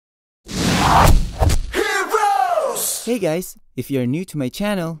CHORDS. Hey guys, if you're new to my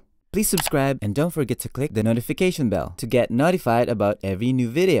channel, please subscribe and don't forget to click the notification bell to get notified about every new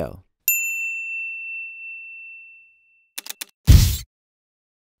video.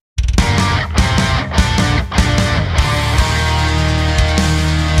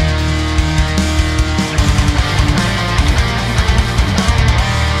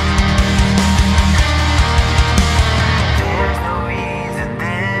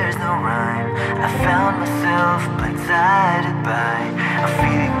 Blindsided by a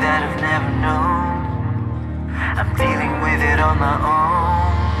feeling that I've never known. I'm dealing with it on my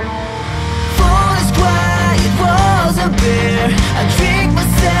own. Floors quiet, walls are bare. I drink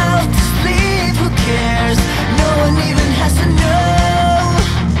myself to sleep, who cares? No one even has to know.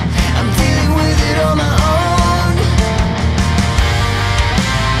 I'm dealing with it on my own.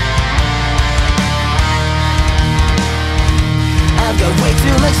 I've got way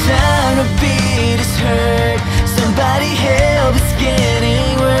too much time to be this hurt. Somebody help, it's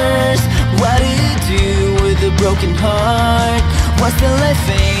getting worse. What do you do with a broken heart? Once the light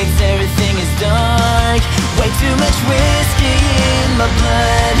fades, everything is dark. Way too much whiskey in my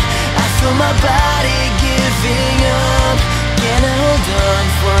blood. I feel my body giving up. Can I hold on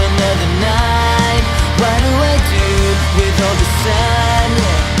for another night? What do I do with all the sun?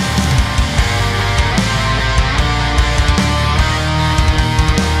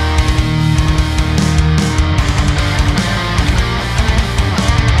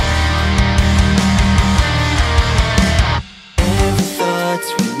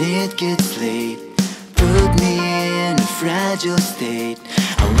 It gets late, put me in a fragile state.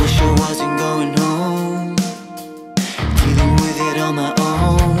 I wish I wasn't going home, dealing with it on my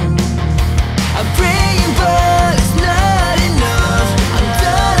own. I'm praying but it's not enough. I'm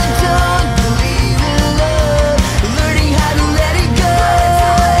done, I don't believe in love. Learning how to let it go,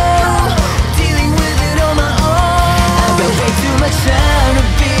 dealing with it on my own. I've got way too much time to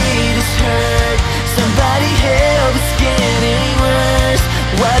be this hurt. Somebody help, it's getting worse.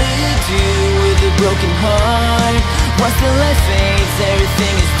 What do you do with a broken heart? Once the light fades,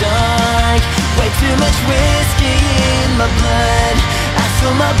 everything is dark. Way too much whiskey in my blood. I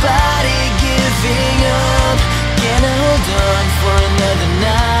feel my body giving up. Can I hold on for another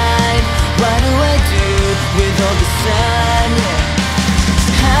night? What do I do with all the sun?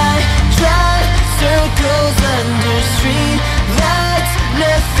 I drive circles under street lights.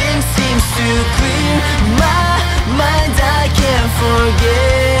 Nothing seems to clear my mind. I can't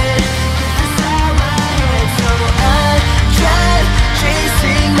forget. Inside my head, so I drive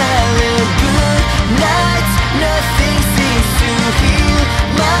chasing Malibu nights. Nothing seems to heal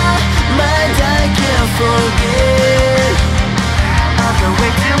my mind. I can't forget. I've got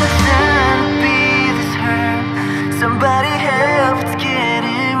way too much time to be this hurt. Somebody help, it's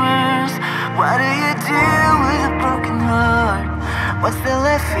getting worse. What do you do with a broken heart? Once the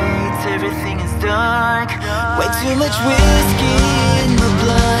light fades, everything is dark. Way too much whiskey in my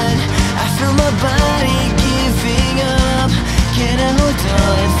blood. I feel my body giving up. Can I hold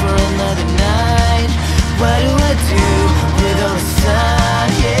on for another night? What do I do